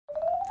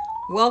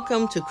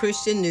Welcome to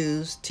Christian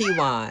News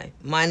TY.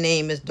 My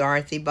name is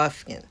Dorothy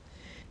Buffkin.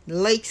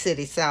 Lake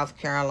City, South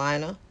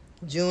Carolina,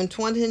 June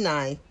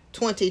 29,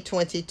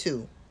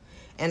 2022.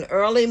 An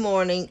early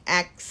morning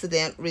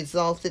accident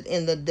resulted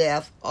in the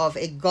death of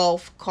a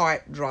golf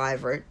cart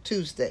driver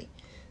Tuesday.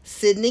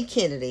 Sidney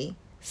Kennedy,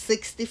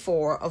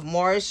 64, of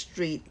Morris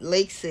Street,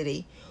 Lake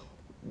City,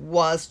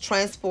 was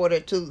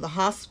transported to the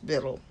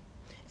hospital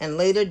and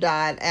later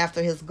died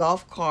after his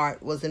golf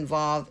cart was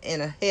involved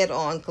in a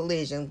head-on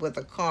collision with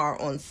a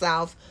car on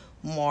South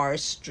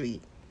Morris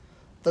Street.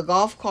 The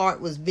golf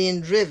cart was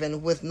being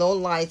driven with no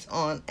lights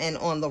on and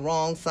on the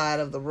wrong side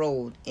of the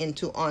road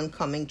into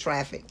oncoming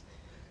traffic,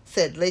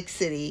 said Lake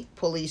City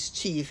Police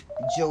Chief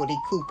Jody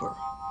Cooper.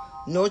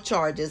 No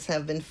charges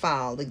have been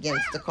filed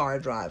against the car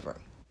driver.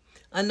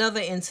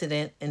 Another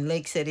incident in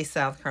Lake City,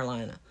 South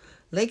Carolina.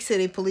 Lake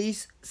City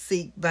police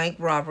seek bank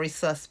robbery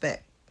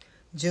suspect.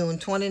 June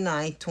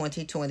 29,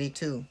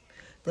 2022.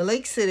 The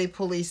Lake City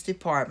Police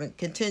Department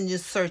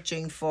continues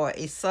searching for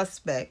a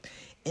suspect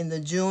in the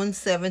June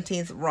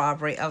 17th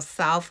robbery of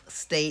South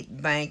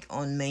State Bank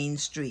on Main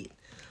Street.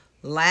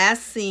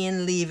 Last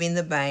seen leaving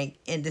the bank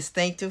in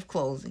distinctive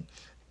clothing,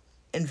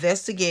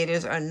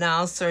 investigators are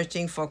now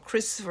searching for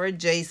Christopher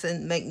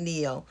Jason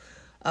McNeil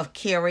of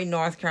Cary,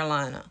 North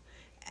Carolina,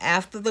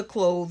 after the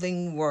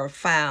clothing were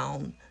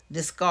found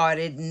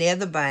discarded near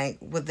the bank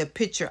with the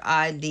picture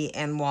ID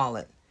and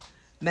wallet.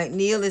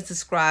 McNeil is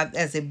described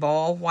as a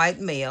bald white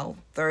male,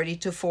 30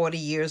 to 40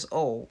 years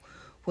old,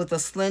 with a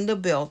slender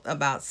build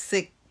about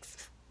 6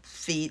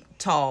 feet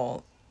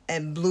tall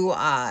and blue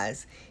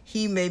eyes.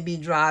 He may be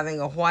driving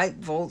a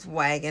white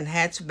Volkswagen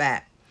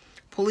hatchback.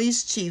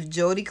 Police Chief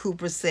Jody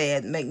Cooper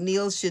said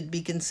McNeil should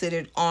be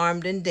considered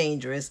armed and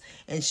dangerous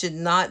and should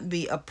not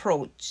be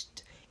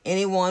approached.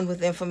 Anyone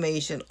with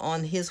information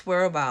on his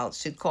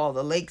whereabouts should call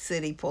the Lake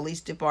City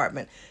Police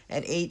Department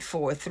at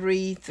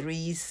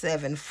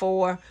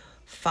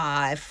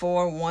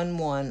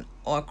 843-374-5411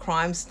 or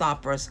Crime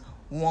Stoppers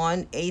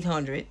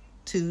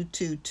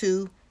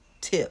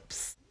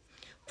 1-800-222-TIPS.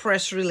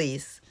 Press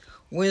release.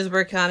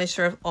 Williamsburg County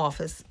Sheriff's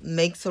Office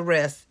makes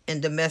arrest in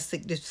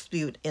domestic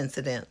dispute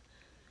incident.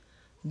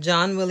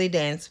 John Willie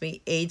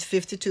Dansby, age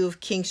 52, of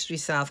King Street,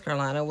 South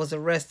Carolina, was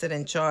arrested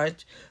and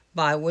charged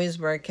by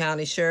Williamsburg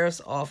County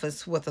Sheriff's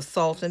Office with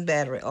assault and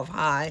battery of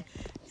high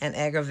and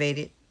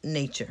aggravated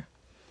nature.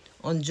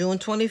 On June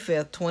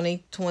 25,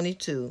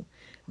 2022,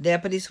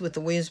 deputies with the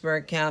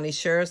Williamsburg County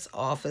Sheriff's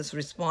Office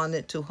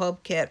responded to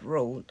Hubcat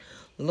Road,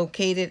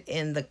 located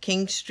in the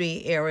King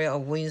Street area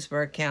of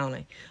Williamsburg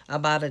County,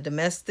 about a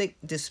domestic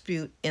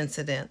dispute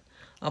incident.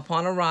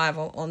 Upon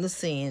arrival on the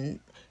scene,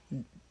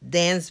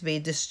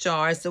 Dansby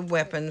discharged a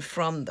weapon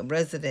from the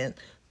resident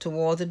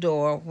toward the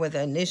door where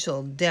the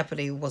initial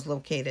deputy was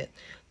located.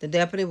 The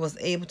deputy was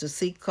able to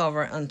seek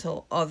cover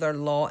until other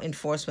law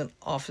enforcement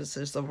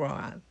officers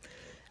arrived.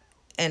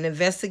 An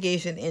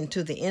investigation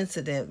into the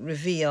incident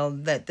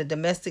revealed that the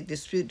domestic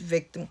dispute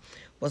victim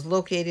was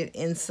located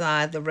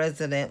inside the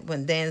residence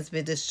when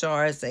Dansby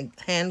discharged a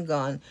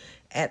handgun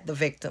at the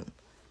victim.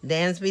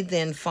 Dansby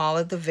then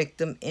followed the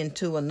victim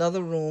into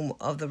another room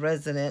of the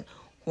residence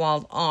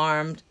while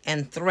armed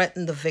and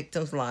threatened the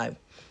victim's life.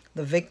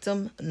 The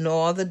victim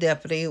nor the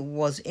deputy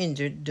was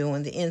injured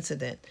during the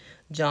incident.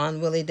 John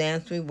Willie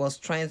Dansby was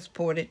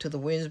transported to the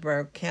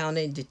Williamsburg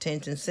County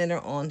Detention Center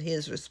on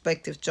his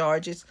respective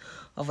charges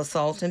of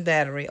assault and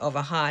battery of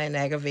a high and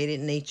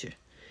aggravated nature.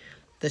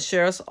 The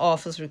Sheriff's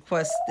Office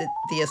requested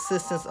the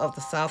assistance of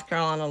the South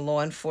Carolina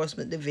Law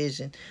Enforcement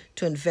Division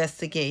to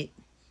investigate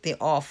the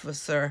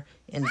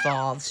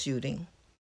officer-involved shooting.